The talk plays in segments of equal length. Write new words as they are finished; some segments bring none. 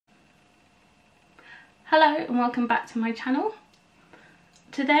Hello and welcome back to my channel.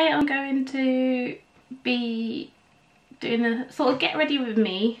 Today I'm going to be doing a sort of get ready with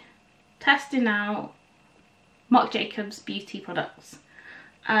me, testing out Marc Jacobs beauty products.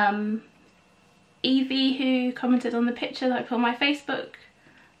 Evie, who commented on the picture that I put on my Facebook,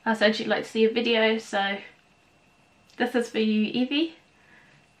 said she'd like to see a video, so this is for you, Evie.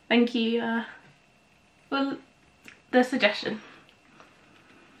 Thank you for the suggestion.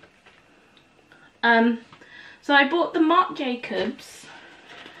 So I bought the Marc Jacobs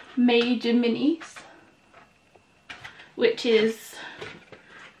Major Minis, which is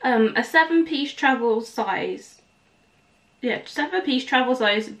a 7-piece travel size, 7-piece travel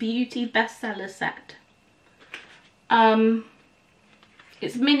size beauty bestseller set.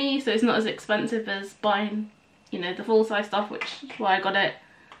 It's mini, so it's not as expensive as buying, you know, the full size stuff, which is why I got it.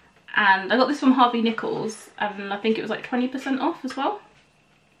 And I got this from Harvey Nichols, and I think it was like 20% off as well.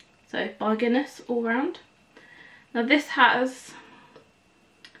 So bargainous all round. Now this has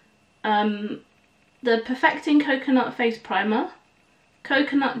the Perfecting Coconut Face Primer,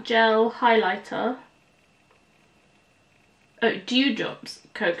 Coconut Gel Highlighter, Dewdrops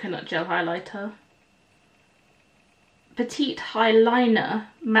Coconut Gel Highlighter, Petite Highliner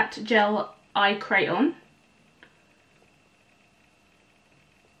Matte Gel Eye Crayon,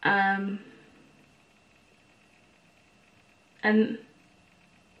 and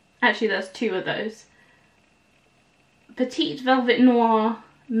actually there's two of those. Petite Velvet Noir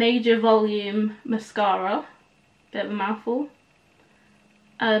Major Volume Mascara, bit of a mouthful.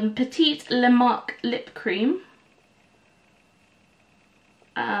 Petite Le Marc Lip Cream,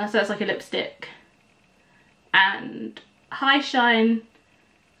 so that's like a lipstick. And High Shine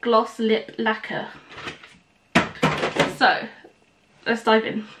Gloss Lip Lacquer. So let's dive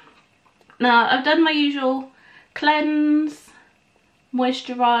in. Now I've done my usual cleanse,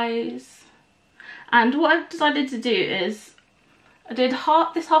 moisturise, and what I've decided to do is I did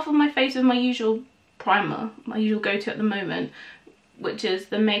this half of my face with my usual primer, my usual go-to at the moment, which is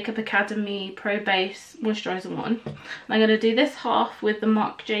the Makeup Academy Pro Base Moisturiser one. And I'm going to do this half with the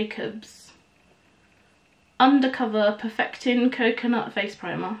Marc Jacobs Undercover Perfecting Coconut Face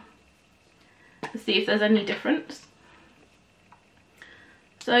Primer to see if there's any difference.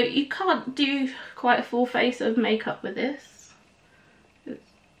 So you can't do quite a full face of makeup with this.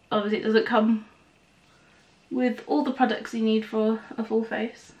 Obviously it doesn't come with all the products you need for a full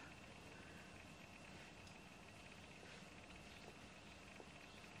face.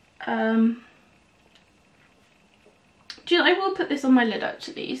 Do you know, I will put this on my lid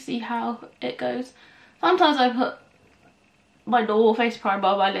actually, see how it goes. Sometimes I put my normal face primer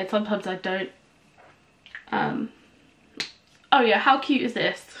on my lid, sometimes I don't. Oh yeah, how cute is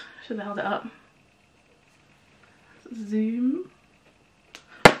this? Should have held it up. Zoom.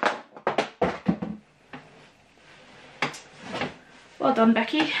 Well done,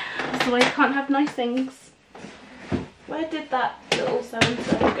 Becky. That's the way you can't have nice things. Where did that little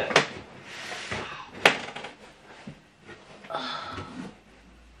so-and-so go?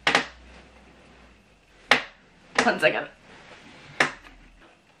 One second.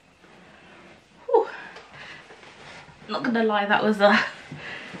 Whew. Not gonna lie, that was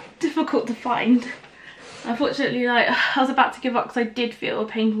difficult to find. Unfortunately, like, I was about to give up because I did feel a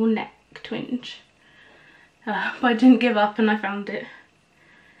painful neck twinge. But I didn't give up and I found it.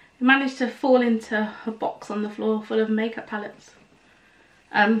 It managed to fall into a box on the floor full of makeup palettes.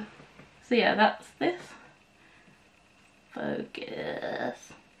 So yeah, that's this.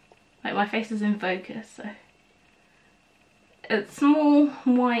 Focus. Like, my face is in focus, so. It's small,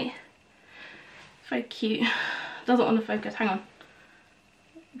 white, very cute. Doesn't want to focus, hang on.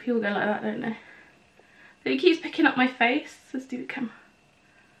 People go like that, don't they? So it keeps picking up my face. Let's do the camera.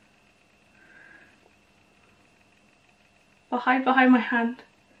 I'll hide behind my hand.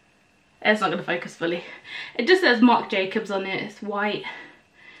 It's not going to focus fully. It just says Marc Jacobs on it. It's white.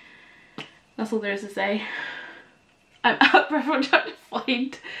 That's all there is to say. I'm out of breath. I'm trying to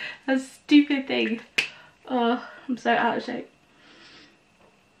find a stupid thing. Oh, I'm so out of shape.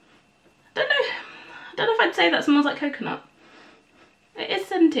 I don't know if I'd say that smells like coconut. It is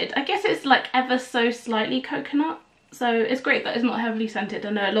scented. I guess it's like ever so slightly coconut. So it's great that it's not heavily scented.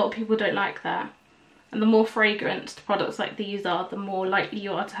 I know a lot of people don't like that. And the more fragrant products like these are, the more likely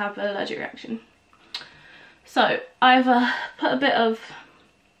you are to have an allergic reaction. So I've put a bit of,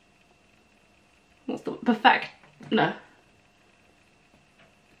 what's the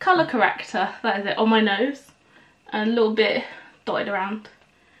colour corrector, that is it, on my nose, and a little bit dotted around.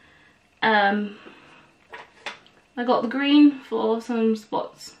 I got the green for some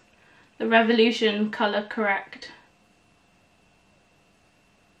spots, the Revolution Colour Correct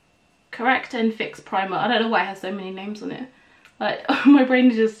Correct and Fix Primer. I don't know why it has so many names on it. Like, my brain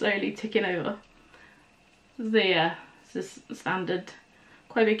is just slowly ticking over. Yeah, it's just standard,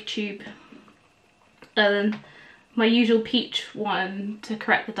 quite big tube. And then my usual peach one to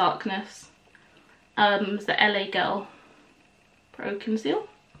correct the darkness is the LA Girl Pro Conceal.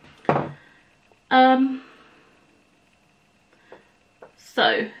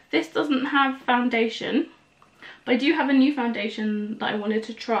 So this doesn't have foundation, but I do have a new foundation that I wanted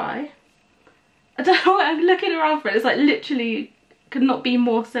to try. I don't know why I'm looking around for it. It's like literally could not be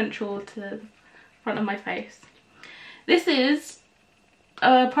more central to the front of my face. This is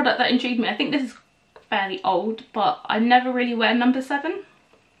a product that intrigued me. I think this is fairly old, but I never really wear number 7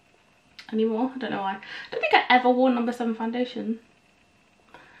 anymore. I don't know why. I don't think I ever wore number 7 foundation.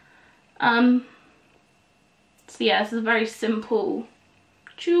 So yeah, this is a very simple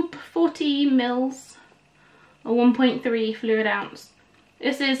tube, 40 mils or 1.3 fluid ounce.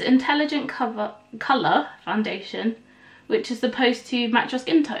 This is Intelligent Colour Foundation, which is supposed to match your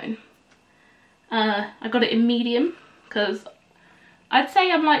skin tone. I got it in medium because I'd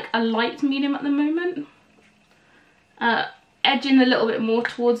say I'm like a light medium at the moment. Edging a little bit more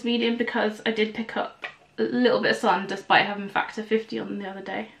towards medium because I did pick up a little bit of sun despite having factor 50 on the other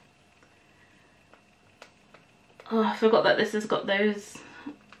day. Oh, I forgot that this has got those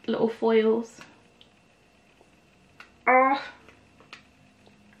little foils.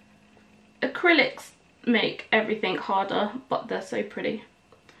 Acrylics make everything harder, but they're so pretty.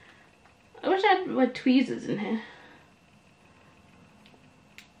 I wish I had my tweezers in here.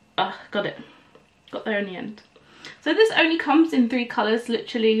 Got it. Got there in the end. So this only comes in 3 colours,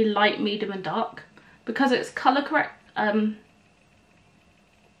 literally light, medium and dark. Because it's colour correct, yeah,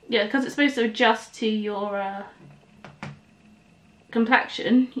 because it's supposed to adjust to your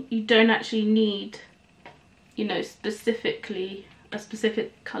complexion, you don't actually need, you know, specifically a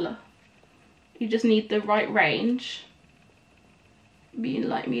specific colour. You just need the right range, being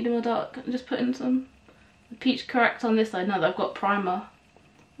light, medium or dark. I'm just putting some peach correct on this side now that I've got primer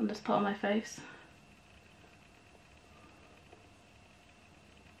on this part of my face.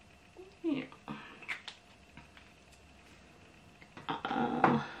 Yeah.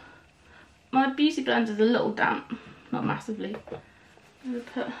 My beauty blender is a little damp, not massively. I'm gonna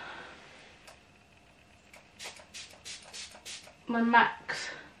put my MAC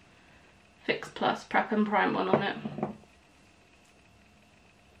Fix Plus Prep and Prime one on it.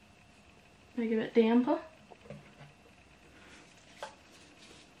 Let me give it damper.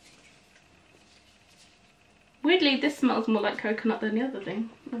 Weirdly, this smells more like coconut than the other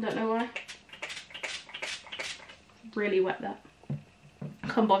thing. I don't know why. Really wet that.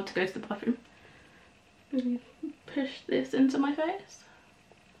 Can't bother to go to the bathroom. Really push this into my face.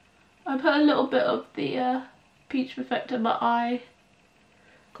 I put a little bit of the peach perfector in my eye.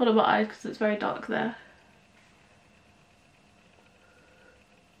 Corner of my eyes because it's very dark there.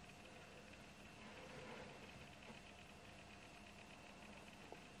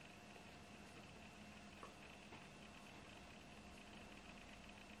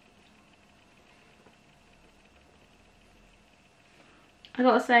 I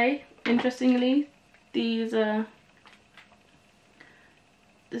gotta say, interestingly, these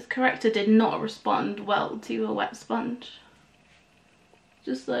this corrector did not respond well to a wet sponge.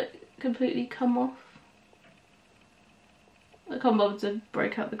 Just like completely come off. I can't bother to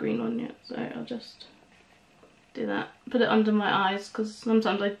break out the green one yet, so I'll just do that. Put it under my eyes because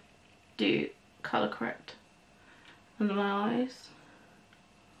sometimes I do colour correct under my eyes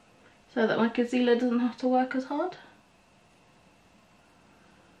so that my concealer doesn't have to work as hard.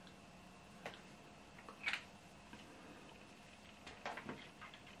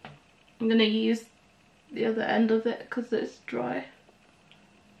 I'm going to use the other end of it because it's dry.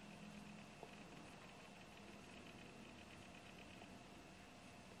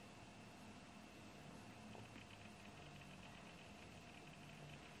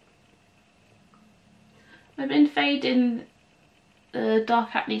 I've been fading the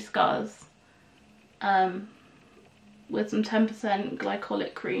dark acne scars with some 10%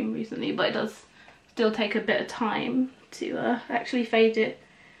 glycolic cream recently, but it does still take a bit of time to actually fade it.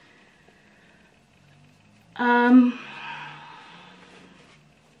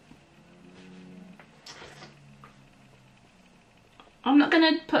 I'm not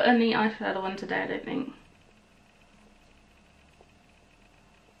going to put any eyeshadow on today, I don't think.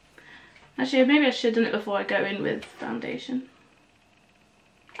 Actually, maybe I should have done it before I go in with foundation.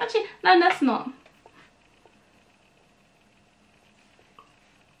 Actually, no, that's not.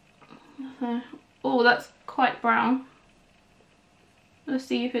 Oh, that's quite brown. Let's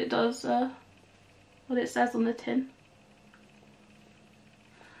see if it does what it says on the tin.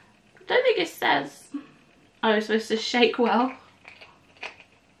 I think it says, oh, it's supposed to shake well.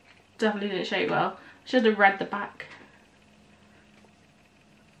 Definitely didn't shake well. Should have read the back.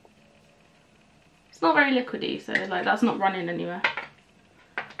 It's not very liquidy, so like that's not running anywhere.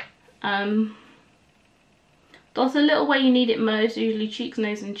 Dot a little where you need it most, usually cheeks,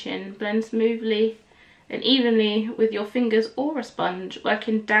 nose and chin. Blend smoothly and evenly with your fingers or a sponge,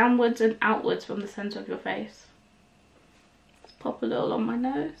 working downwards and outwards from the centre of your face. Let's pop a little on my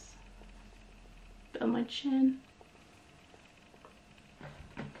nose, a bit on my chin.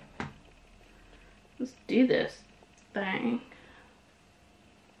 Let's do this. Bang.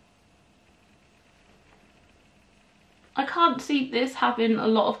 I can't see this having a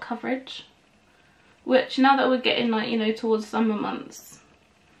lot of coverage, which now that we're getting like, you know, towards summer months,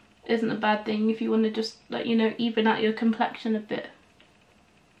 isn't a bad thing if you want to just like, you know, even out your complexion a bit.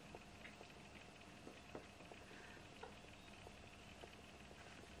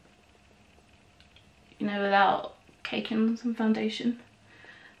 You know, without caking some foundation.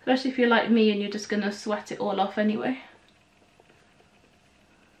 Especially if you're like me and you're just gonna sweat it all off anyway.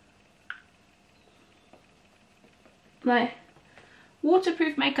 Like,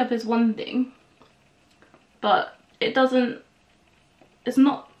 waterproof makeup is one thing, but it doesn't, it's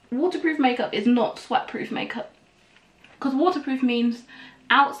not, waterproof makeup is not sweatproof makeup. Because waterproof means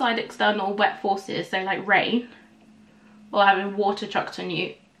outside external wet forces, so like rain or having water chucked on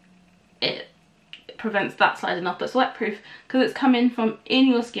you, it prevents that sliding off. But sweatproof, because it's coming from in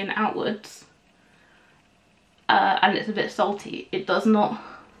your skin outwards, and it's a bit salty, it does not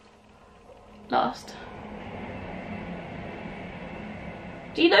last.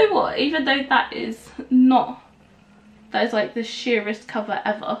 Do you know what? Even though that is not, that is like the sheerest cover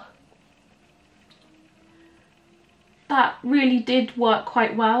ever, that really did work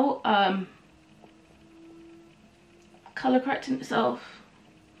quite well. Colour correcting itself.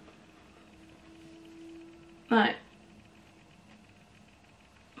 Like,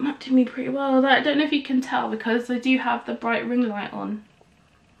 matching me pretty well. I don't know if you can tell because I do have the bright ring light on.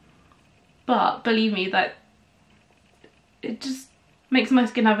 But believe me, that it just makes my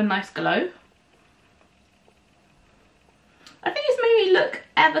skin have a nice glow. I think it's made me look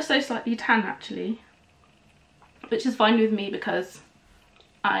ever so slightly tan actually, which is fine with me because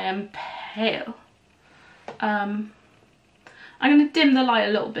I am pale. I'm going to dim the light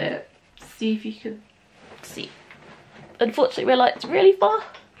a little bit, see if you can see. Unfortunately my light's really far.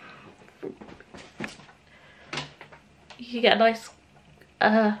 You can get a nice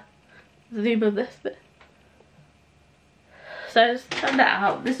zoom of this bit. So let's turn that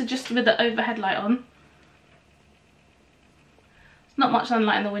out. This is just with the overhead light on. There's not much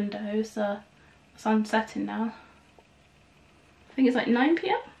sunlight in the window, so the sun's setting now. I think it's like 9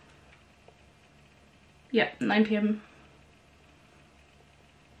 PM. Yep, 9 PM.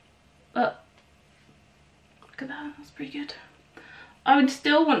 But look at that, that's pretty good. I would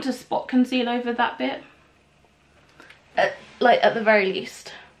still want to spot conceal over that bit, like at the very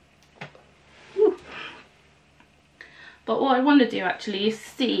least. Woo. But what I want to do actually is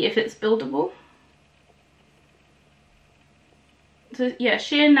see if it's buildable. So yeah,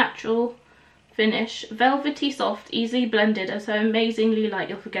 sheer natural finish, velvety soft, easily blended and so amazingly light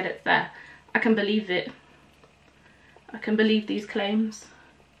you'll forget it's there. I can believe it. I can believe these claims.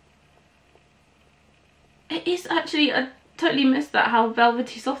 It is actually, I totally missed that, how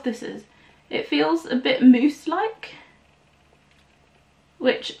velvety soft this is. It feels a bit mousse-like,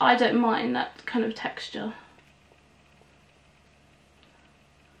 which I don't mind that kind of texture.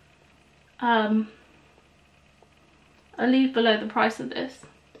 I'll leave below the price of this.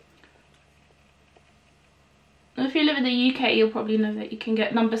 And if you live in the UK, you'll probably know that you can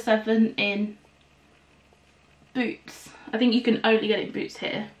get number 7 in Boots. I think you can only get it in Boots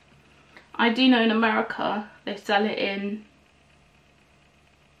here. I do know in America they sell it in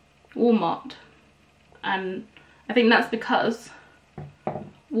Walmart, and I think that's because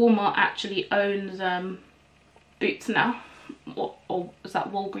Walmart actually owns Boots now, or is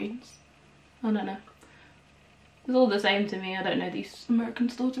that Walgreens? I don't know. It's all the same to me. I don't know these American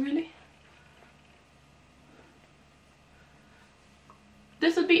stores really.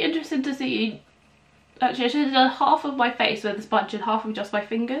 This would be interesting to see. Actually, I should have done half of my face with the sponge and half of just my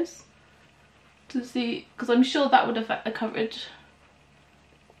fingers to see, because I'm sure that would affect the coverage.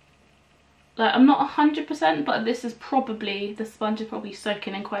 Like, I'm not 100%, but this is probably, the sponge is probably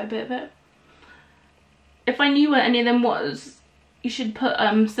soaking in quite a bit of it. If I knew what any of them was, you should put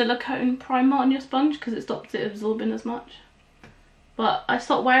silicone primer on your sponge because it stops it absorbing as much. But I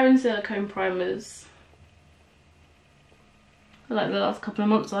stopped wearing silicone primers for like the last couple of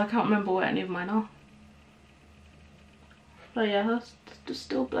months, so I can't remember where any of mine are. But yeah, let's just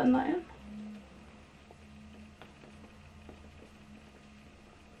still blend that in.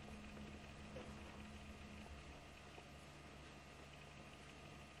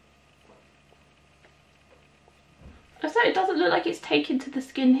 taken to the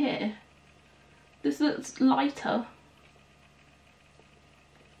skin here. This looks lighter.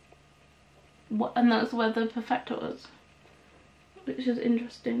 What, and that's where the perfector was, which is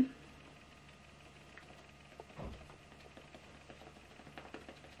interesting.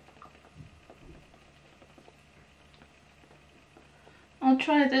 I'll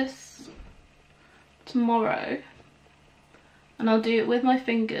try this tomorrow and I'll do it with my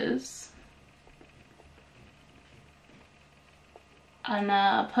fingers and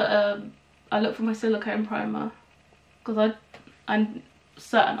I look for my silicone primer because I'm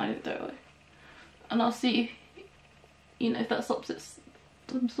certain I didn't throw it away, and I'll see, you know, if that stops it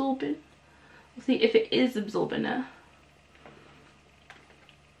absorbing. I'll see if it is absorbing it.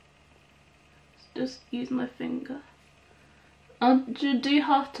 Just use my finger. I'll do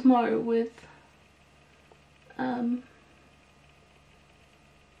half tomorrow with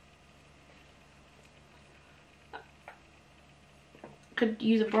could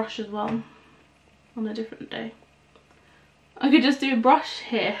use a brush as well on a different day. I could just do a brush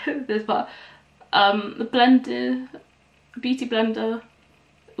here, this part, the blender, beauty blender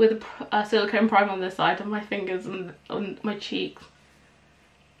with a silicone primer on this side on my fingers and on my cheeks.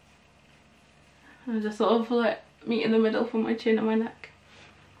 And just sort of like meet in the middle for my chin and my neck.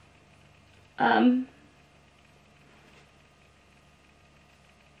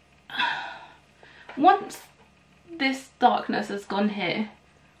 Once this darkness has gone here,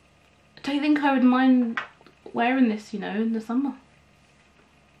 I don't think I would mind wearing this, you know, in the summer.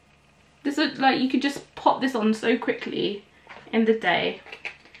 This would, like, you could just pop this on so quickly in the day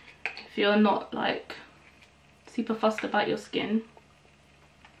if you're not like super fussed about your skin.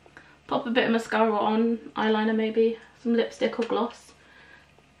 Pop a bit of mascara on, eyeliner maybe, some lipstick or gloss.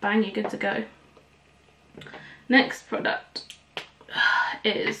 Bang, you're good to go. Next product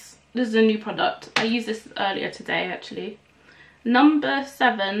is, this is a new product. I used this earlier today actually.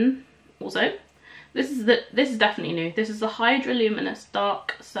 No7 also. This is definitely new. This is the HydraLuminous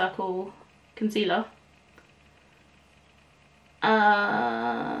Dark Circle Concealer.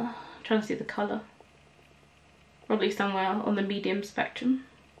 Trying to see the colour. Probably somewhere on the medium spectrum.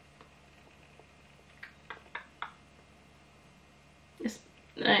 It's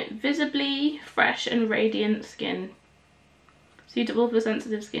visibly fresh and radiant skin. Suitable for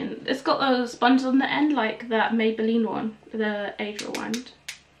sensitive skin. It's got those sponges on the end like that Maybelline one, the Age Rewind.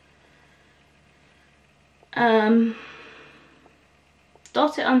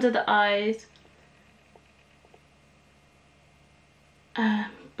 Dot it under the eyes.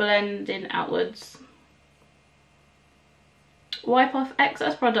 Blend in outwards. Wipe off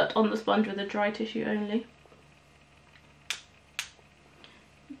excess product on the sponge with a dry tissue only.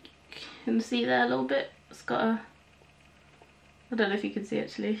 You can see there a little bit. It's got a, I don't know if you can see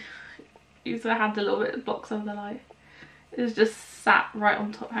actually. Use the hand a little bit, it blocks out the light. It's just sat right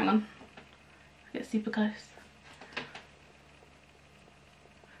on top. Hang on. Get super close.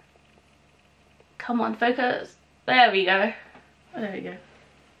 Come on, focus. There we go. There we go.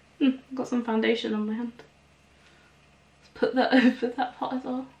 Got some foundation on my hand. Let's put that over that part as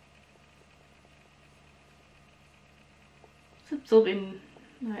well. It's absorbing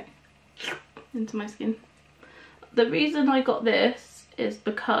like into my skin. The reason I got this is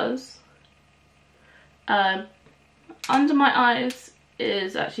because under my eyes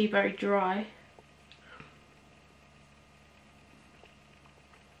is actually very dry.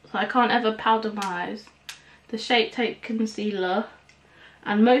 So I can't ever powder my eyes. The Shape Tape concealer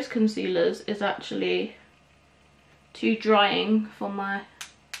and most concealers is actually too drying for my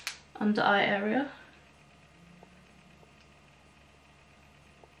under eye area.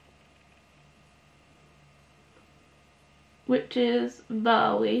 Which is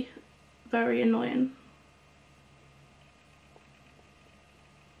very annoying.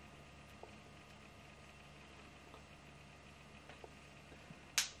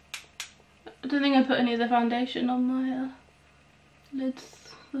 I don't think I put any of the foundation on my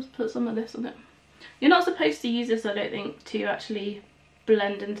lids. Let's put some of this on it. You're not supposed to use this, I don't think, to actually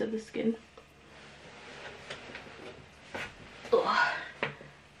blend into the skin. Ugh.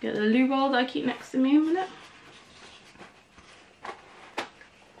 Get the loo roll that I keep next to me a minute.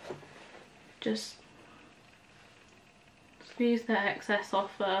 Just squeeze the excess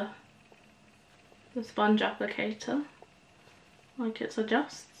off the sponge applicator like it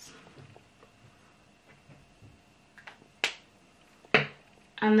suggests.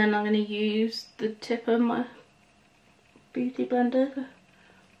 And then I'm going to use the tip of my beauty blender to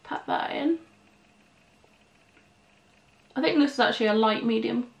pat that in. I think this is actually a light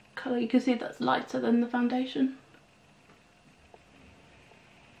medium colour. You can see that's lighter than the foundation.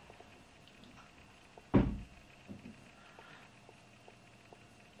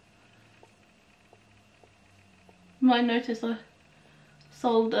 what I noticed. I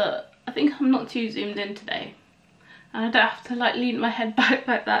sold I think I'm not too zoomed in today, and I don't have to like lean my head back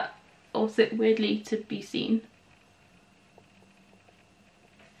like that or sit weirdly to be seen.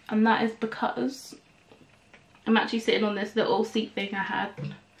 And that is because I'm actually sitting on this little seat thing I had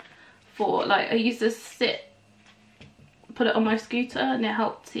for, like, I used to sit, put it on my scooter, and it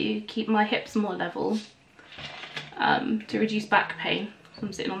helped to keep my hips more level, to reduce back pain. So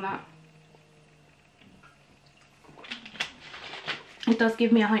I'm sitting on that. It does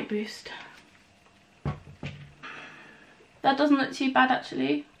give me a height boost. That doesn't look too bad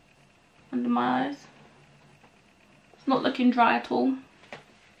actually under my eyes. It's not looking dry at all.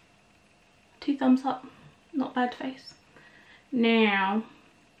 2 thumbs up. Not bad face. Now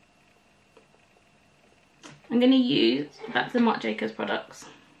I'm going to use, that's the Marc Jacobs products.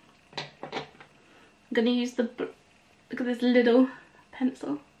 I'm going to use look at this little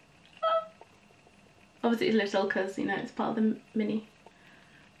pencil. Obviously it's little because, you know, it's part of the mini.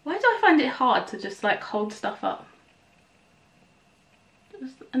 Why do I find it hard to just like hold stuff up?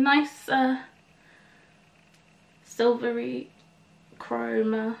 Just a nice silvery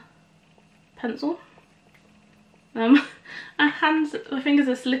chrome pencil. My fingers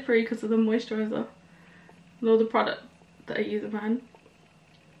are slippery because of the moisturiser and all the product that I use in my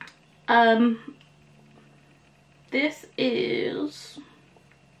hand. This is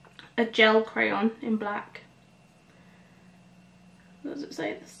a gel crayon in black. Does it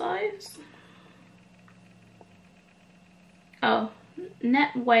say the size? Oh,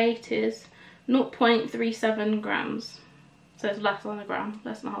 net weight is 0.37 grams. So it's less than a gram,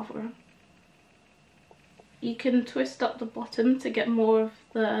 less than half a gram. You can twist up the bottom to get more of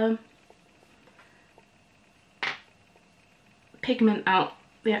the pigment out,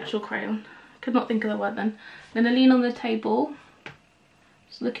 the actual crayon. Could not think of the word then. I'm going to lean on the table,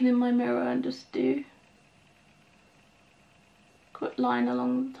 just looking in my mirror, and just do a quick line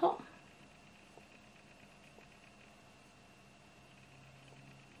along the top.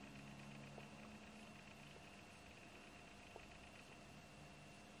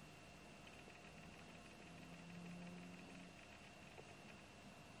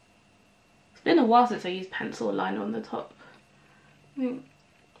 It's been a while since I used pencil liner on the top. I think,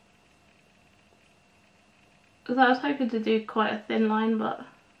 because I was hoping to do quite a thin line, but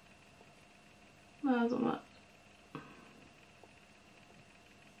that doesn't work.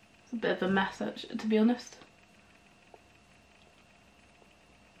 It's a bit of a mess actually, to be honest.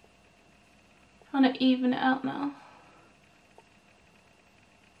 Trying to even it out now.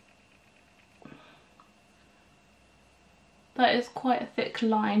 That is quite a thick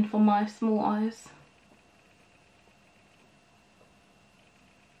line for my small eyes.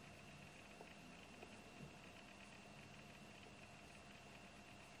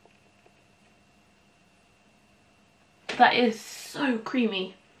 That is so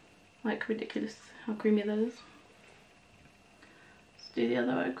creamy, like ridiculous how creamy that is. Let's do the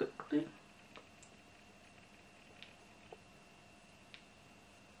other eye quickly.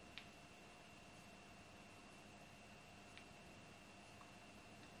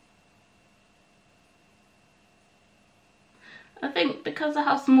 I think because of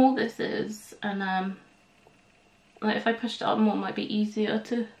how small this is, and like if I pushed it up more it might be easier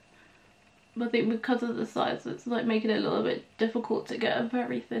to, but I think because of the size it's like making it a little bit difficult to get a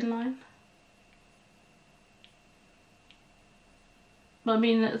very thin line. But I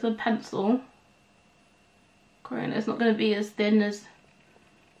mean, it's a pencil crayon, it's not going to be as thin as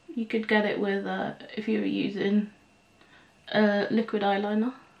you could get it with if you were using a liquid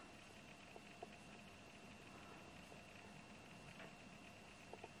eyeliner.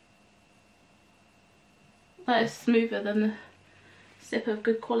 That is smoother than the sip of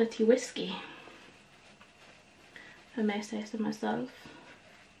good quality whiskey, if I may say so myself.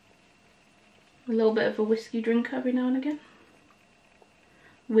 A little bit of a whiskey drinker every now and again.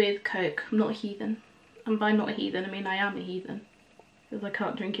 With Coke. I'm not a heathen. And by not a heathen, I mean I am a heathen. Because I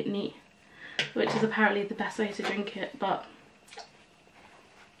can't drink it neat. Which is apparently the best way to drink it, but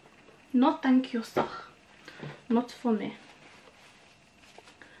no thank you, sir. Not for me.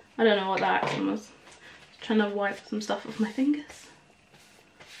 I don't know what that accent was. Trying to wipe some stuff off my fingers.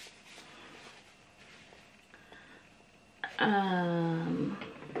 I'm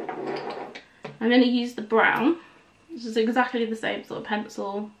going to use the brown. This is exactly the same sort of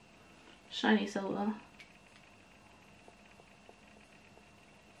pencil, shiny silver.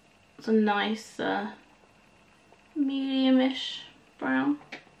 It's a nice medium-ish brown,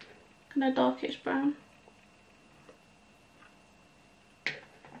 kind of darkish brown.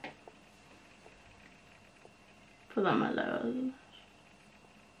 Put that on my lower lash.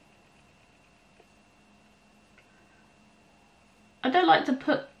 I don't like to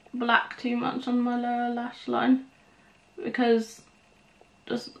put black too much on my lower lash line because it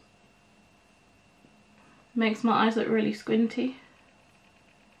just makes my eyes look really squinty.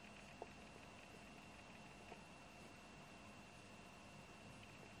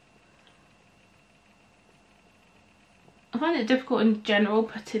 I find it difficult in general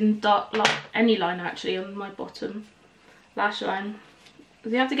putting dark, like any liner actually, on my bottom lash line.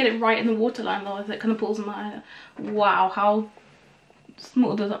 Because you have to get it right in the waterline, otherwise it kind of pulls my eye. Wow, how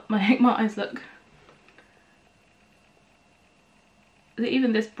small does that make my eyes look?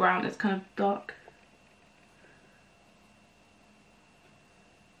 Even this brown is kind of dark.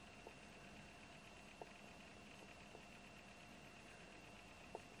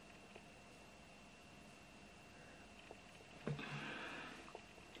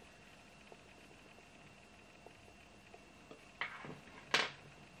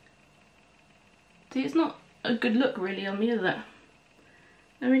 See, it's not a good look really on me, is it?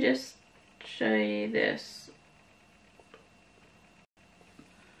 Let me just show you this.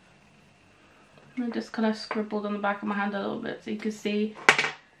 I just kind of scribbled on the back of my hand a little bit so you can see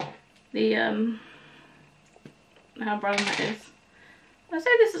the how brown that is. I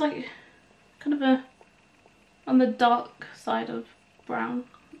say this is like kind of a on the dark side of brown,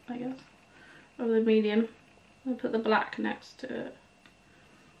 I guess, or the medium. I'll put the black next to it.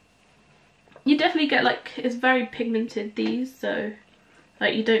 You definitely get like, it's very pigmented, these, so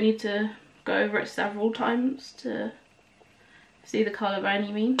like you don't need to go over it several times to see the colour by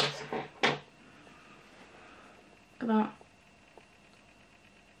any means. Look at that.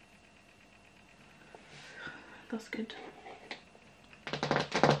 That's good.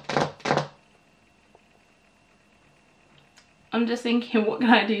 I'm just thinking, what can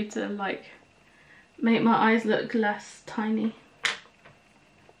I do to like make my eyes look less tiny?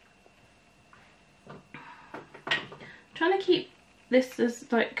 Trying to keep this as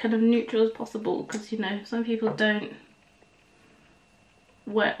like kind of neutral as possible, because you know some people don't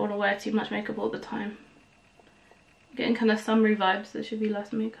want to wear too much makeup all the time. I'm getting kind of summery vibes, there should be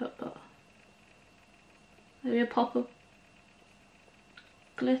less makeup, but maybe a pop of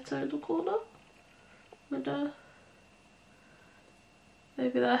glitter in the corner would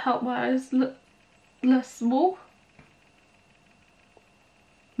maybe that'll help my eyes look less small.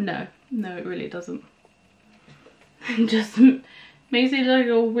 No, it really doesn't. It just makes it look like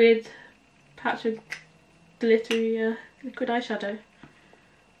a weird patch of glittery liquid eyeshadow.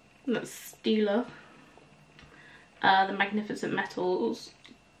 And that's Stila, the Magnificent Metals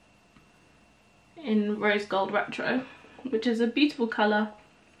in Rose Gold Retro, which is a beautiful colour.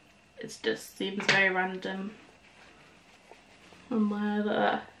 It just seems very random on my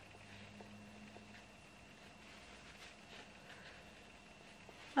other.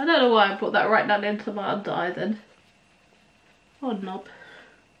 I don't know why I put that right down into my under eye then. Oh, knob.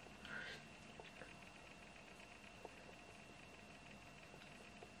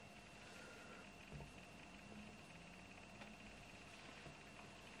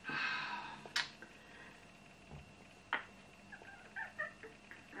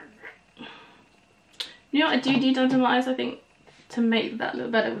 You know what I do need under my eyes, I think, to make that look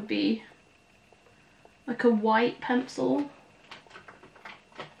better would be like a white pencil,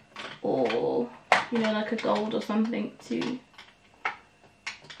 or you know, like a gold or something too.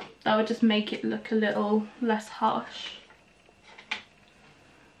 That would just make it look a little less harsh.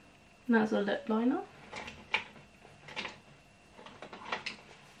 And that's a lip liner.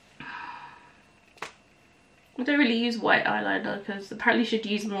 I don't really use white eyeliner because apparently you should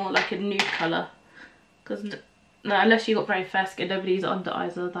use more like a nude colour. Because no, unless you got very fair skin, nobody's under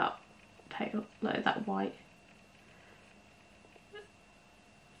eyes are that pale, like that white.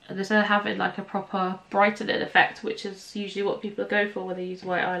 And instead of having like a proper brightening effect, which is usually what people go for when they use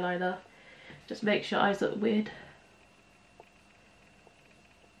white eyeliner, just makes your eyes look weird.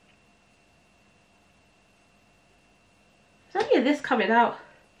 Is any of this coming out?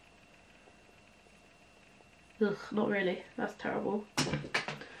 Ugh, not really. That's terrible.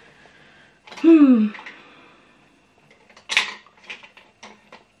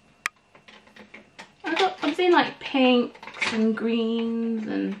 I'm seeing like pinks and greens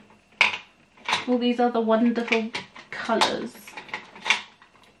and all these other wonderful colours,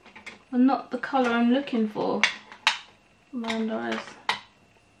 and not the colour I'm looking for on my under eyes.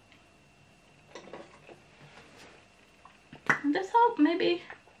 Would this help? Maybe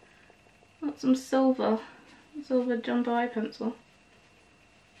got some silver jumbo eye pencil.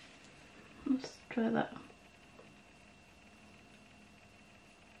 Let's try that.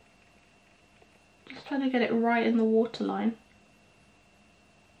 Just trying to get it right in the waterline.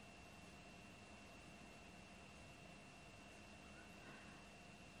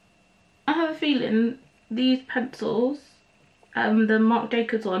 I have a feeling these pencils, the Marc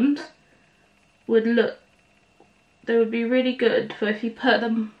Jacobs ones, they would be really good for if you put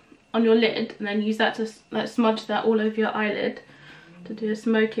them on your lid and then use that to like smudge that all over your eyelid to do a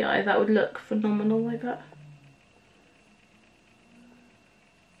smoky eye. That would look phenomenal like that.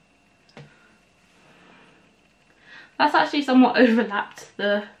 That's actually somewhat overlapped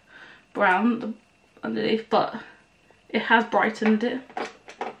the brown underneath, but it has brightened it.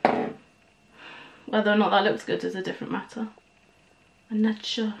 Whether or not that looks good is a different matter. I'm not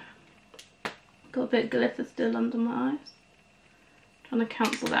sure. Got a bit of glitter still under my eyes. Trying to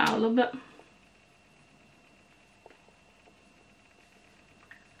cancel that out a little bit.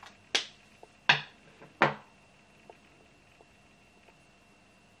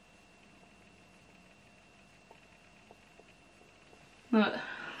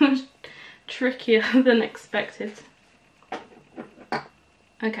 Trickier than expected.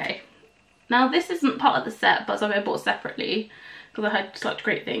 Okay, now this isn't part of the set, but something I bought separately because I had such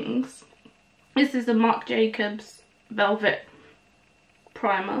great things. This is the Marc Jacobs Velvet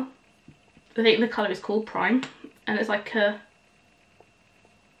Primer. I think the colour is called Prime, and it's like a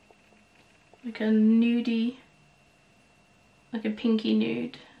nudie, like a pinky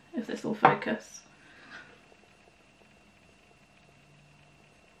nude, if this will focus,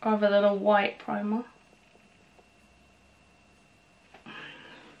 rather than a white primer.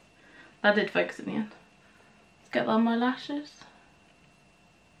 That did focus in the end. Let's get that on my lashes.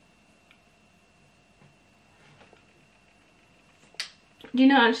 You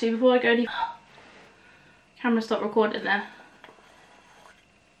know, actually, before I go any... Camera stopped recording there.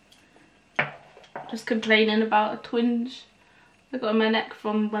 Just complaining about a twinge I got on my neck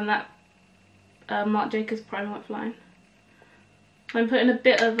from when that Marc Jacobs primer went flying. I'm putting a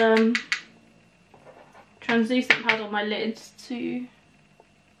bit of translucent powder on my lids to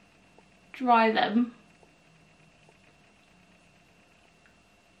dry them.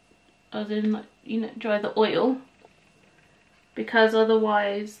 As in, like, you know, dry the oil. Because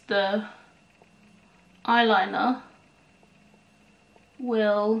otherwise the eyeliner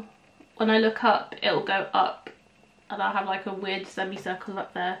will, when I look up, it'll go up and I'll have like a weird semicircle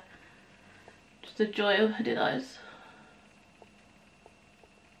up there. Just the joy of hooded eyes.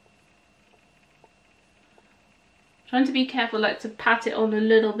 Trying to be careful, like to pat it on a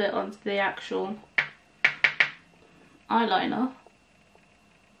little bit onto the actual eyeliner,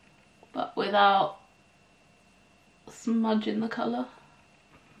 but without smudging the colour.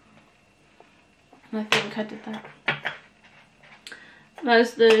 And I think I did that.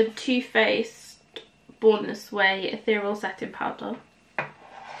 There's the Too Faced Born This Way Ethereal Setting Powder,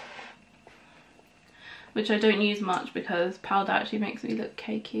 which I don't use much because powder actually makes me look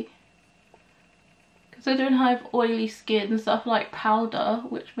cakey. Because I don't have oily skin, stuff like powder,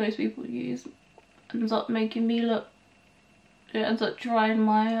 which most people use, ends up making me look, it ends up drying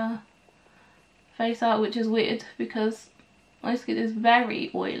my face out, which is weird because my skin is very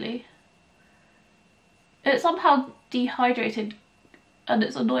oily. It's somehow dehydrated, and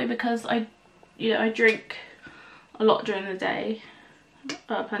it's annoying because I drink a lot during the day,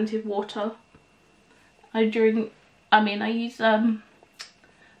 plenty of water. I use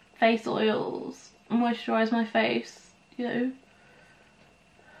face oils, moisturise my face, you know.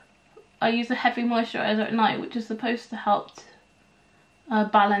 I use a heavy moisturiser at night, which is supposed to help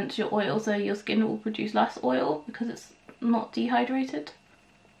balance your oil so your skin will produce less oil because it's not dehydrated.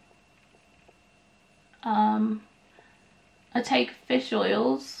 I take fish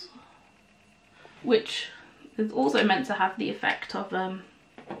oils, which is also meant to have the effect of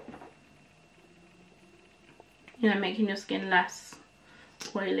you know, making your skin less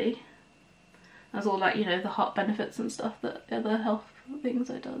oily. That's all, like, you know, the heart benefits and stuff that the other health things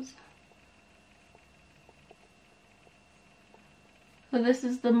it does. So this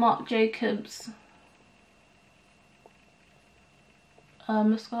is the Marc Jacobs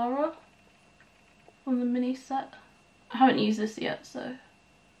mascara from the mini set. I haven't used this yet, so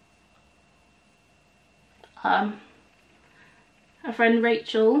a friend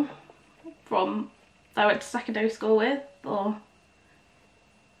Rachel that I went to secondary school with, or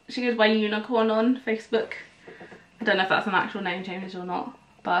she goes by Unicorn on Facebook. I don't know if that's an actual name change or not,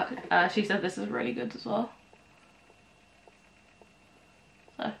 but she said this is really good as well.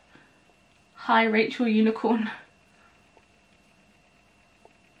 So, hi Rachel Unicorn.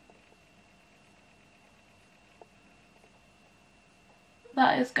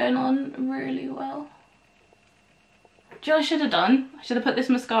 That is going on really well. Do you know what I should have done? I should have put this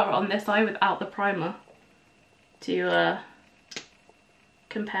mascara on this eye without the primer to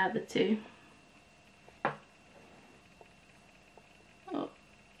compare the two. Oh.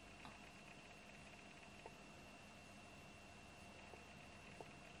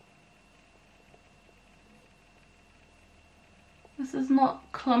 this is not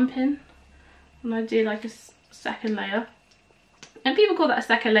clumping when I do like a second layer. And people call that a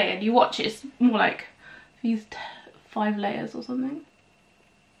second layer, and you watch it, it's more like these 5 layers or something.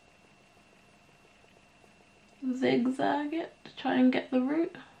 Zigzag it to try and get the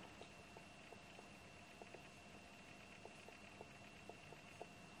root.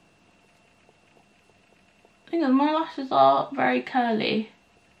 The thing is, my lashes are very curly,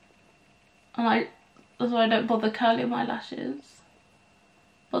 and that's why I don't bother curling my lashes,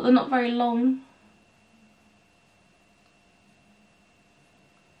 but they're not very long.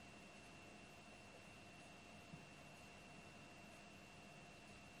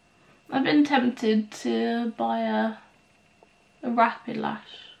 I've been tempted to buy a rapid lash,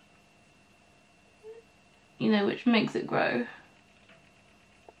 you know, which makes it grow.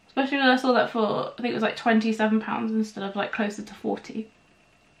 Especially when I saw that for, I think it was like £27 instead of like closer to 40.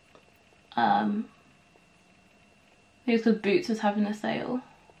 I think it's because Boots was having a sale.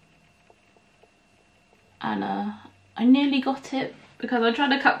 And I nearly got it because I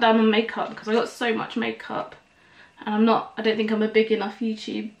tried to cut down on makeup because I got so much makeup. And I don't think I'm a big enough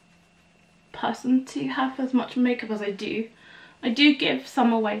YouTube person to have as much makeup as I do. I do give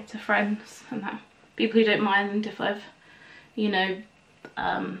some away to friends and that. People who don't mind if I've, you know,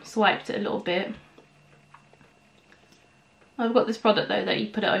 swiped it a little bit. I've got this product though that you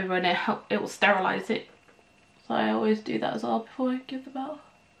put it over and it will sterilise it. So I always do that as well before I give them out.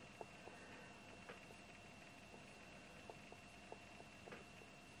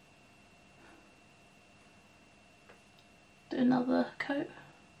 Do another coat.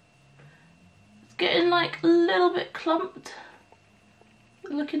 Getting like a little bit clumped,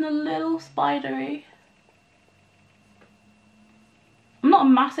 looking a little spidery. I'm not a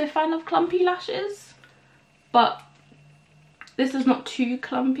massive fan of clumpy lashes, but this is not too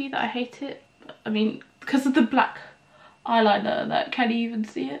clumpy that I hate it. I mean, because of the black eyeliner that can't even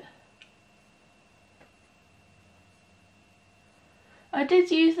see it. I did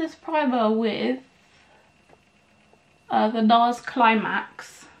use this primer with the Nars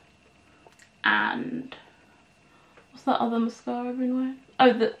Climax. And what's that other mascara I've been wearing?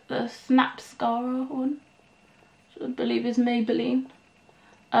 Oh, the Snap Mascara one, which I believe is Maybelline.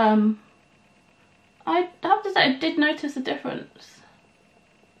 I have to say I did notice a difference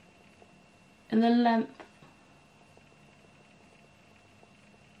in the length.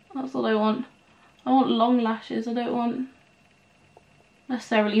 That's all I want. I want long lashes, I don't want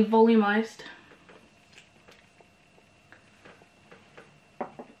necessarily volumized.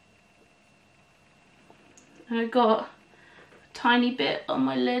 I got a tiny bit on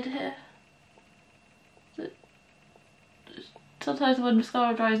my lid here. Sometimes when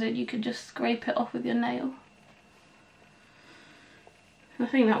mascara dries in, you can just scrape it off with your nail. I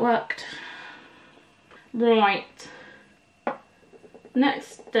think that worked. Right.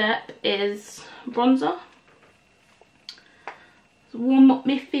 Next step is bronzer. So warm up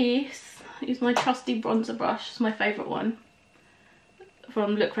my face. I use my trusty bronzer brush. It's my favourite one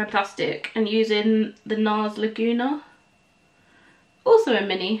from Look Fantastic, and using the Nars Laguna. Also a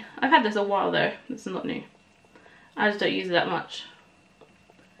mini. I've had this a while though. This is not new. I just don't use it that much.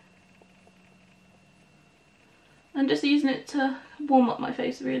 I'm just using it to warm up my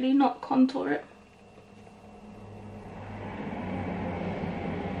face really, not contour it.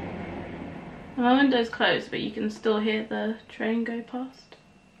 My window's closed, but you can still hear the train go past.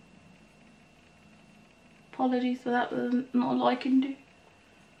 Apologies for that, but there's not a lot I can do.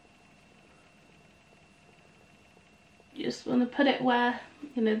 You just want to put it where,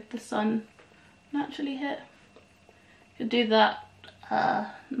 you know, the sun naturally hit. You do that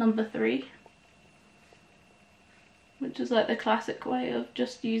number 3, which is like the classic way of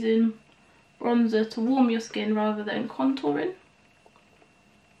just using bronzer to warm your skin rather than contouring.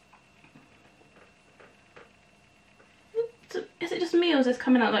 Is it just me, or is this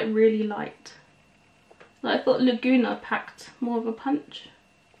coming out like really light? Like, I thought Laguna packed more of a punch.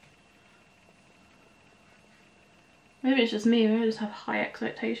 Maybe it's just me, maybe I just have high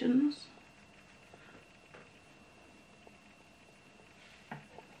expectations.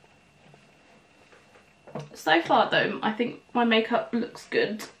 So far though, I think my makeup looks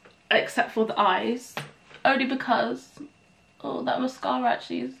good, except for the eyes. Only because, oh, that mascara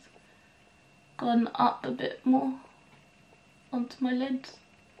actually has gone up a bit more onto my lids.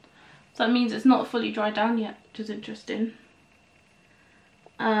 So that means it's not fully dried down yet, which is interesting.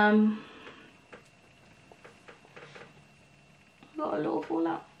 Got a little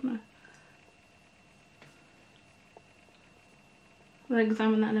fallout? No. We'll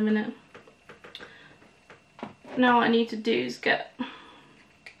examine that in a minute. Now what I need to do is get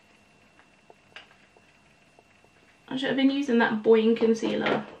I should have been using that Boi-ing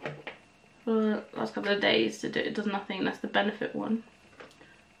concealer for the last couple of days to do it. It does nothing. That's the Benefit one.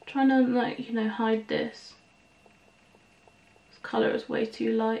 I'm trying to, like, you know, hide this. This colour is way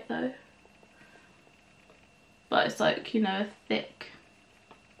too light though. But it's like, you know, a thick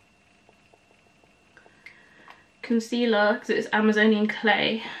concealer because it's Amazonian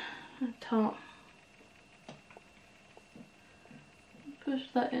clay on top. Push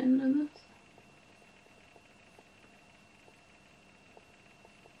that in and this.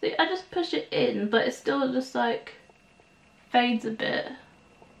 See, I just push it in, but it still just like fades a bit.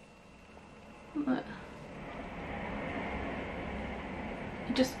 Like,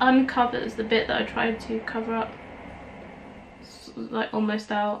 it just uncovers the bit that I tried to cover up. It's like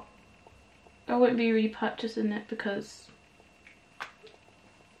almost out. I won't be repurchasing it because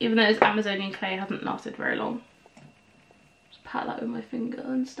even though it's Amazonian clay, it hasn't lasted very long. Just pat that with my finger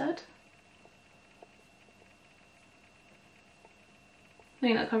instead. I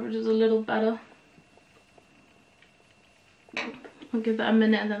think that coverage is a little better. I'll give that a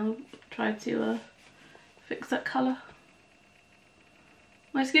minute and then I'll try to fix that colour.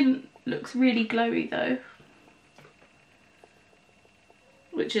 My skin looks really glowy though,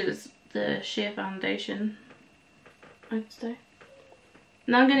 which is the sheer foundation, I'd say.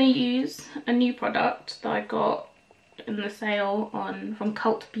 Now I'm going to use a new product that I got in the sale from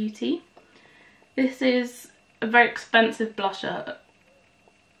Cult Beauty. This is a very expensive blusher.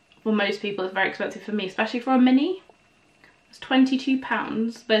 For most people it's very expensive, for me especially for a mini. It's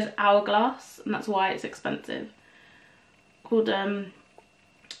 £22, but it's Hourglass and that's why it's expensive. Called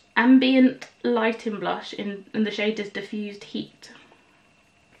Ambient Lighting Blush and the shade is Diffused Heat.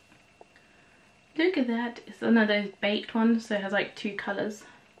 Look at that, it's one of those baked ones, so it has like two colours.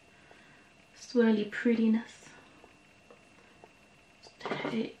 Swirly prettiness. Let's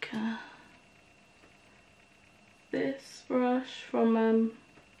take this brush from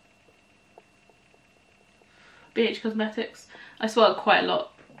BH Cosmetics. I swirl quite a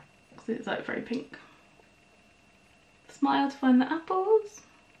lot because it's like very pink. Smile to find the apples.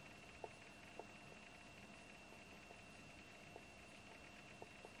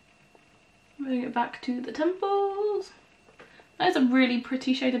 Bring it back to the temples. That is a really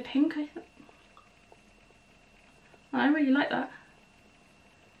pretty shade of pink, I think. I really like that.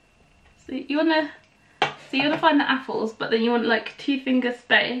 So you wanna find the apples, but then you want like 2 finger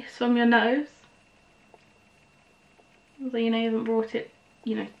space from your nose. So you know you haven't brought it,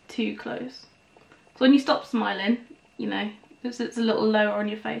 you know, too close. So when you stop smiling, you know, it's a little lower on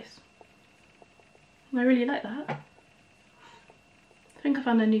your face. I really like that. I think I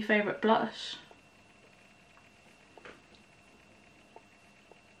found a new favourite blush.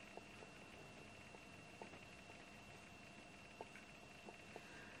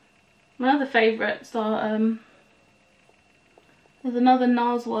 My other favourites are, there's another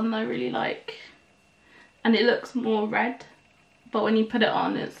Nars one that I really like. And it looks more red, but when you put it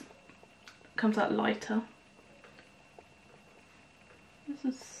on it comes out lighter. This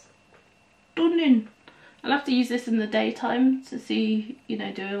is stunning. I'll have to use this in the daytime to see, you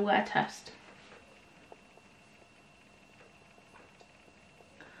know, do a wear test.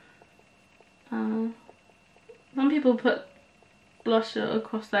 Some people put blusher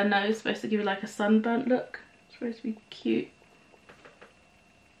across their nose, supposed to give you like a sunburnt look. It's supposed to be cute.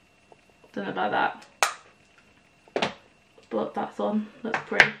 Don't know about that. But that's on, that's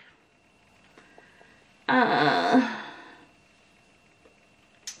pretty.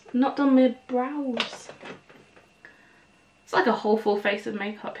 Not done my brows. It's like a whole full face of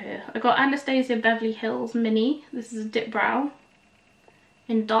makeup here. I got Anastasia Beverly Hills Mini. This is a Dipbrow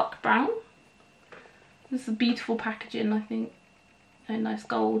in dark brown. This is beautiful packaging, I think. A nice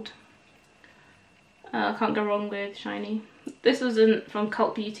gold. I can't go wrong with shiny. This was from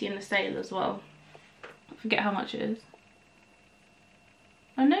Cult Beauty in the sale as well. I forget how much it is.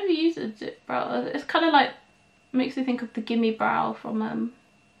 I never used a Dipbrow. It's kind of like, makes me think of the Gimme Brow from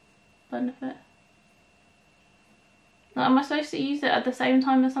Benefit. Now, am I supposed to use it at the same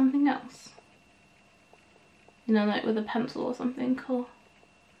time as something else? You know, like with a pencil or something, or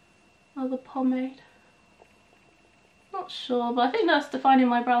other pomade. Not sure, but I think that's defining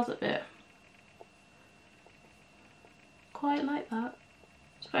my brows a bit. Quite like that.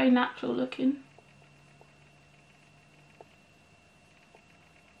 It's very natural looking.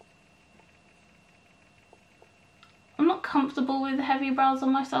 I'm not comfortable with heavy brows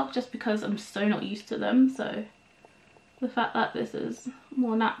on myself just because I'm so not used to them, so the fact that this is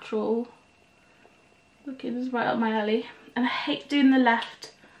more natural looking is right up my alley. And I hate doing the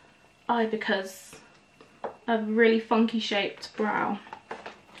left eye because I have a really funky shaped brow.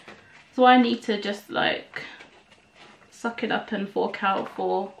 So I need to just like suck it up and fork out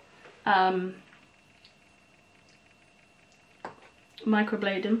for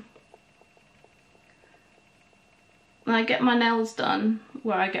microblading. And I get my nails done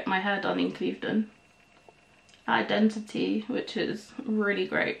where I get my hair done in Clevedon. Identity, which is really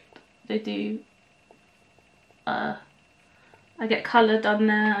great. They do I get colour done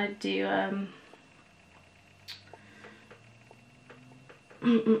there. I do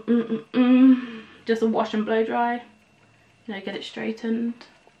just a wash and blow dry, you know, get it straightened,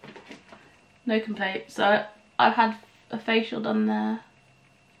 no complaints. So I've had a facial done there,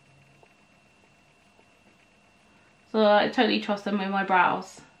 so I totally trust them with my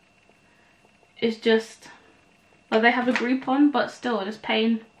brows. It's just, like, they have a Groupon, but still just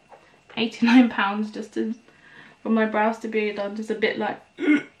paying £89 just for my brows to be done is a bit like,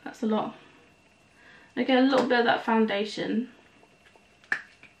 that's a lot. I get a little bit of that foundation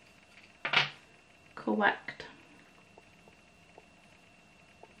correct.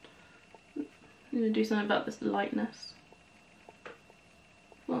 I'm gonna do something about this lightness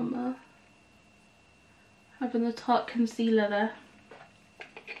from having the tart concealer there.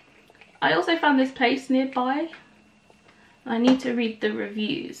 I also found this place nearby. I need to read the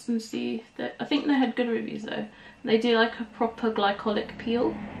reviews and see that, I think they had good reviews though. They do like a proper glycolic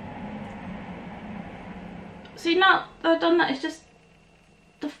peel. See, now that I've done that, it's just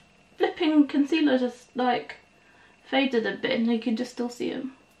the flipping concealer just like faded a bit and you can just still see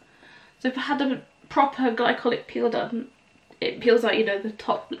them. So if I had a proper glycolic peel done, it peels out, you know, the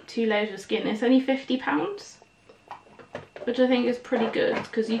top 2 layers of skin. It's only £50, which I think is pretty good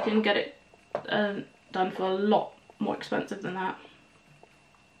because you can get it done for a lot more expensive than that.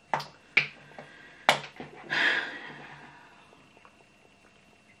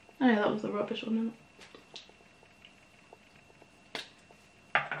 Oh yeah, that was the rubbish one, isn't it?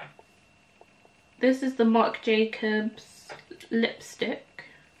 This is the Marc Jacobs lipstick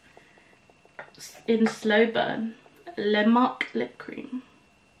in Slow Burn. Le Marc lip cream.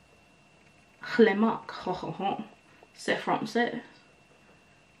 Le Marc, c'est français.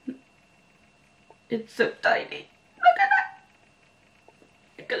 It's so tiny. Look at that!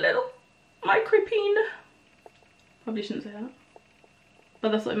 Like a little micropene. Probably shouldn't say that,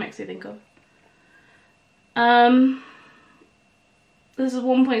 but that's what it makes you think of. This is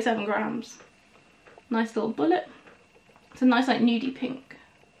 1.7 grams. Nice little bullet. It's a nice like nudie pink.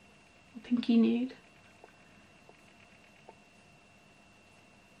 Pinky nude.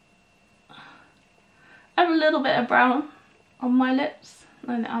 I have a little bit of brown on my lips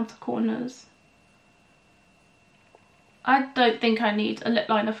and the outer corners. I don't think I need a lip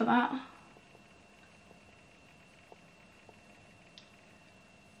liner for that.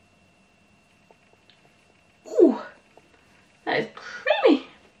 Ooh, that is creamy.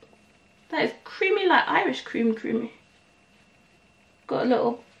 That is creamy like Irish creamy. Got a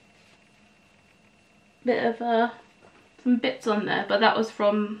little bit of some bits on there, but that was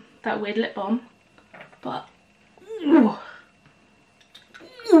from that weird lip balm. But ooh,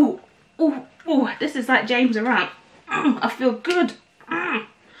 ooh, ooh, ooh, this is like James around. I feel good.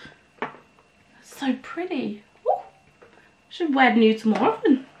 So pretty. Ooh. Should wear nudes more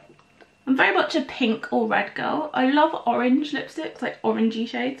often. I'm very much a pink or red girl. I love orange lipsticks, like orangey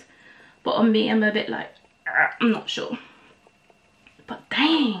shades. But on me, I'm a bit like, I'm not sure. But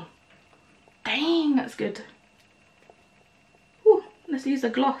dang, that's good. Ooh, let's use a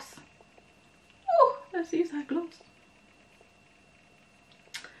gloss. Ooh, let's use that gloss.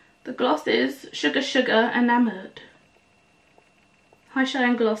 The gloss is Sugar Enamored. High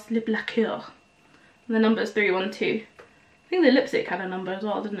Shine Gloss Lip Lacquer. And the number is 312. I think the lipstick had a number as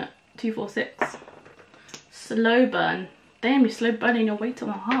well, didn't it? 246. Slow burn. Damn, you're slow burning your way to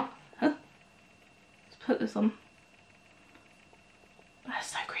my heart. Huh? Let's put this on. That's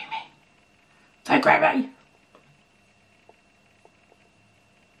so creamy. So creamy!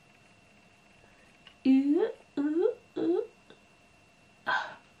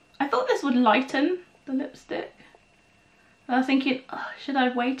 I thought this would lighten the lipstick. I was thinking, oh, should I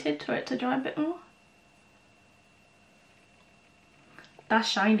have waited for it to dry a bit more? That's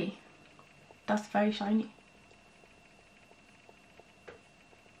shiny. That's very shiny.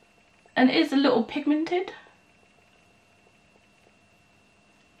 And it is a little pigmented.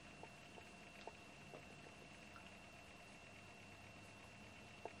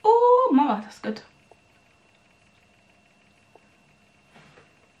 Oh, mama, that's good.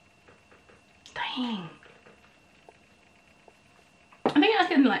 Dang. I think I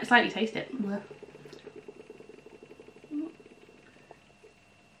can like slightly taste it.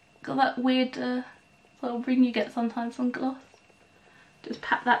 Got that weird sort of ring you get sometimes on gloss. Just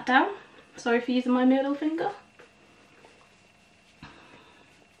pat that down. Sorry for using my middle finger.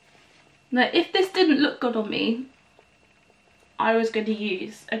 Now if this didn't look good on me, I was going to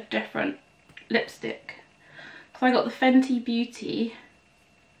use a different lipstick. So I got the Fenty Beauty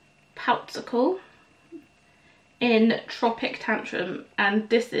Poutsicle in Tropic Tantrum, and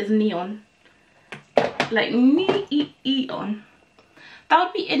this is neon, like neon. That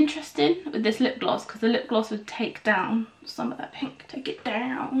would be interesting with this lip gloss, because the lip gloss would take down some of that pink, take it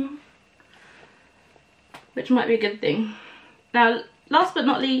down, which might be a good thing. Now last but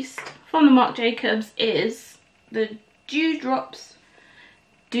not least, from the Marc Jacobs is the Dewdrops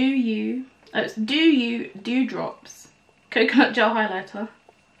Dewdrops Coconut Gel Highlighter.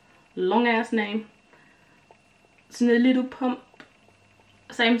 Long ass name. It's in a little pump,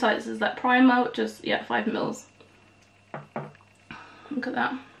 same size as that primer, which is, yeah, 5 mils. Look at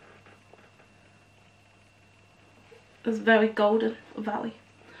that. It's very golden valley.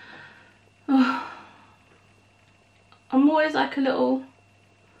 Oh. I'm always like a little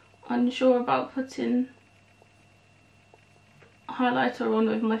unsure about putting highlighter on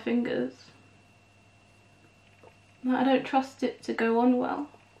with my fingers. I don't trust it to go on well.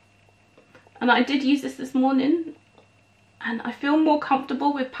 And I did use this morning, and I feel more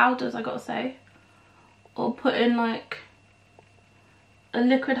comfortable with powders, I gotta say. Or putting like a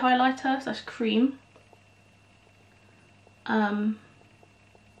liquid highlighter / cream.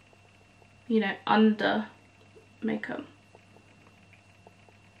 You know, under makeup.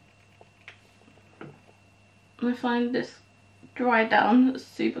 I find this dry down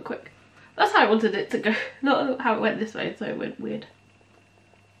super quick. That's how I wanted it to go, not how it went this way, so it went weird.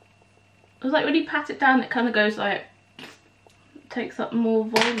 It was like when you pat it down, it kind of goes like, takes up more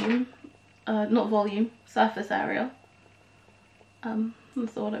volume, not volume, surface area.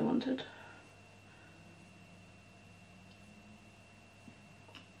 That's what I wanted.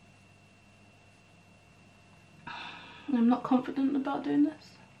 I'm not confident about doing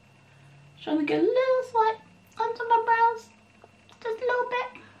this. Trying to get a little slight under my brows, just a little bit.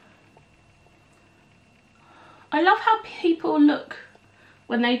 I love how people look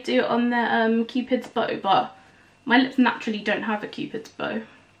when they do it on their Cupid's bow, but my lips naturally don't have a Cupid's bow.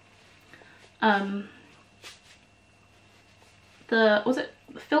 Was it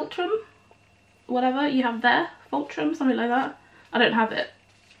Philtrum? Whatever you have there, Philtrum, something like that. I don't have it.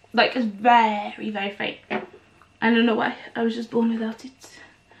 Like, it's very, very faint. I don't know why, I was just born without it.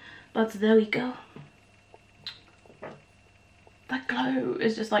 But there we go. That glow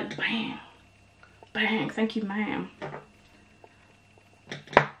is just like bang. Bang, thank you ma'am.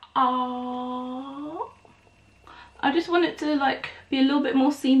 I just want it to like be a little bit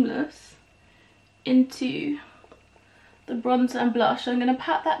more seamless into the bronzer and blush. So I'm going to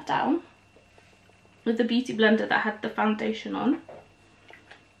pat that down with the beauty blender that had the foundation on.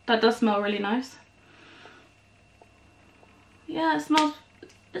 That does smell really nice. Yeah, it smells,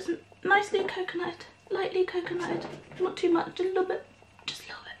 it's nicely coconut, lightly coconut, not too much, just a little bit, just a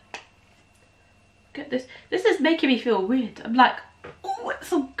little bit. Get this. This is making me feel weird. I'm like, oh, it's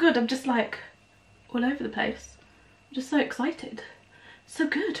so good. I'm just like all over the place. I'm just so excited. So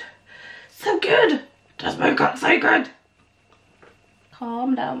good. So good. Does makeup so good.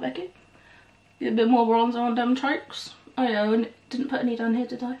 Calm down, Becky. Get a bit more bronzer on them cheeks. Oh yeah, I didn't put any down here,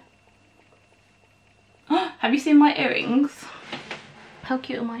 did I? Have you seen my earrings? How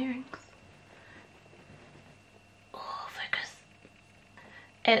cute are my earrings? Oh, focus.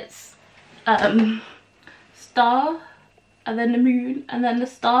 It's star, and then the moon, and then the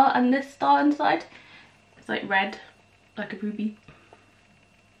star, and this star inside. It's like red, like a ruby.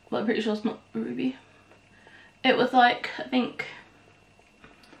 But I'm pretty sure it's not a ruby. It was like, I think,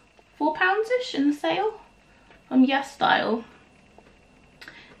 £4-ish in the sale from Yes Style.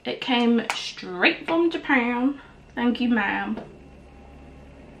 It came straight from Japan. Thank you, ma'am.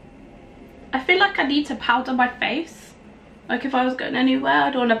 I feel like I need to powder my face. Like if I was going anywhere,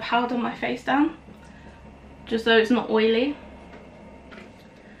 I'd want to powder my face down. Just so it's not oily.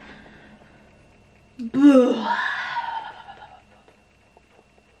 But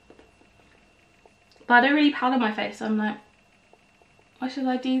I don't really powder my face. So I'm like, why should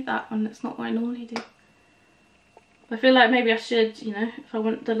I do that when it's not what I normally do? I feel like maybe I should, you know, if I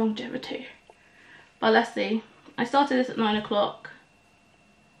want the longevity. But let's see. I started this at 9 o'clock.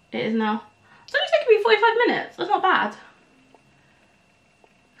 It is now. It's only taken me 45 minutes. That's not bad.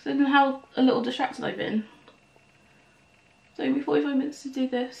 So I don't know how a little distracted I've been. It's taken me 45 minutes to do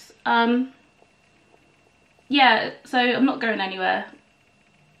this. Yeah, so I'm not going anywhere.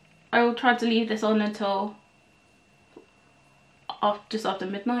 I will try to leave this on until just after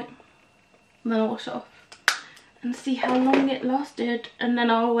midnight. And then I'll wash it off and see how long it lasted, and then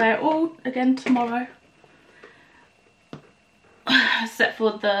I'll wear it all again tomorrow. Except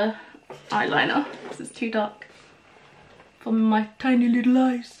for the eyeliner because it's too dark for my tiny little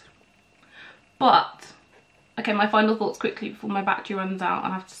eyes. But, okay, my final thoughts quickly before my battery runs out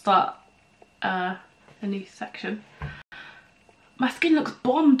and I have to start a new section. My skin looks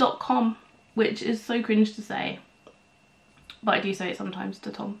bomb.com, which is so cringe to say, but I do say it sometimes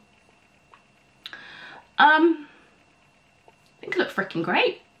to Tom. I think it looks freaking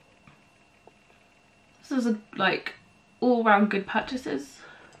great. This is a, like, all round good purchases.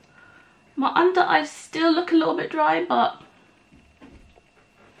 My under eyes still look a little bit dry, but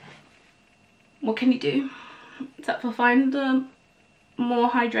what can you do except for find the more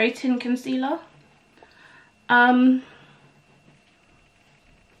hydrating concealer. I'm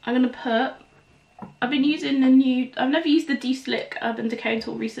gonna put, I've been using the new, I've never used the De-Slick Urban Decay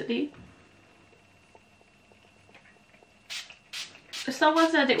tool recently. If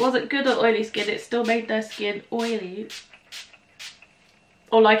someone said it wasn't good on oily skin, it still made their skin oily.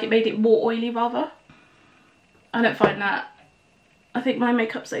 Or like it made it more oily rather. I don't find that. I think my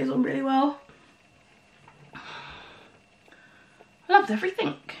makeup stays on really well. I loved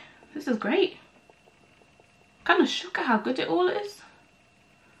everything. This is great. Kind of shook at how good it all is.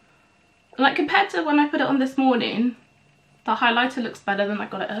 Like compared to when I put it on this morning, the highlighter looks better than I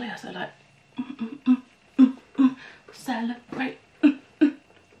got it earlier. So like, celebrate. Let's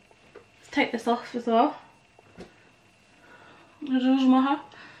take this off as well.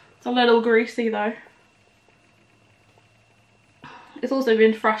 It's a little greasy though. It's also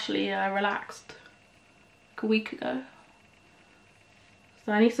been freshly relaxed like a week ago.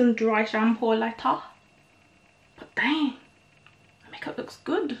 So I need some dry shampoo later. But dang, my makeup looks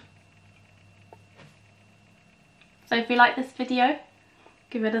good. So if you like this video,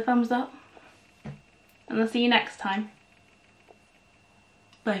 give it a thumbs up. And I'll see you next time.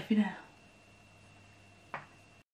 Bye for now.